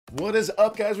What is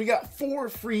up, guys? We got 4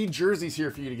 free jerseys here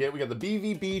for you to get. We got the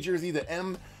BvB jersey, the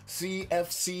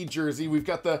MCFC jersey, we've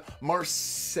got the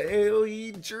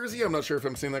Marseille jersey, I'm not sure if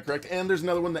I'm saying that correct, and there's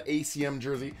another one, the ACM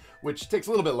jersey, which takes a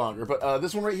little bit longer, but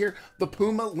this one right here, the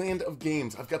PUMA Land of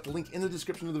Games. I've got the link in the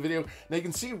description of the video. Now you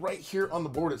can see right here on the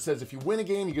board, it says if you win a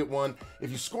game, you get one.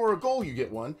 If you score a goal, you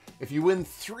get one. If you win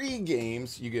 3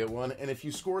 games, you get one. And if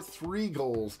you score 3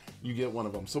 goals, you get one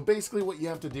of them. So basically what you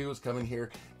have to do is come in here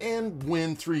and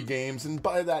win 3 games. And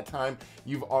by that time,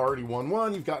 you've already won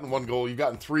 1, you've gotten 1 goal, you've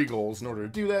gotten 3 goals in order to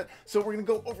do that. So we're gonna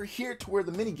go over here to where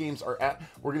the mini games are at.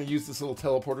 We're gonna use this little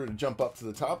teleporter to jump up to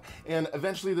the top. And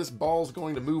eventually this ball is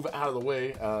going to move out of the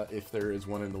way, if there is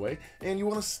one in the way, and you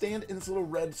want to stand in this little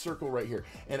red circle right here.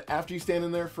 And after you stand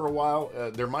in there for a while,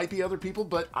 there might be other people,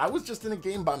 but I was just in a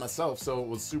game by myself, so it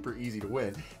was super easy to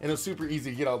win, and it was super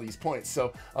easy to get all these points.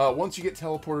 So once you get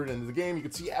teleported into the game, you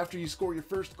can see after you score your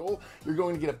first goal, you're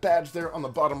going to get a badge there on the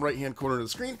bottom right hand corner of the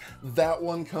screen. That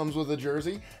one comes with a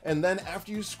jersey, and then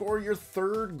after you score your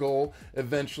 3rd goal,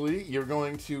 eventually you're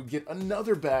going to get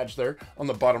another badge there on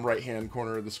the bottom right hand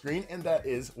corner of the screen, and that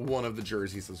is one of the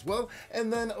jerseys as well.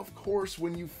 And then of course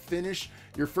when you finish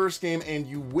your first game and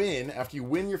you win, after you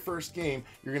win your first game,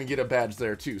 you're gonna get a badge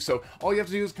there too. So all you have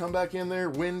to do is come back in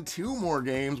there, win 2 more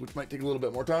games, which might take a little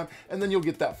bit more time, and then you'll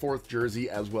get that 4th jersey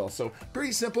as well. So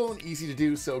pretty simple and easy to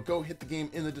do, so go hit the game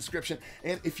in the description.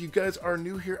 And if you guys are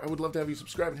new here, I would love to have you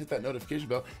subscribe and hit that notification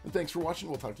bell. And thanks for watching.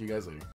 We'll talk to you guys later.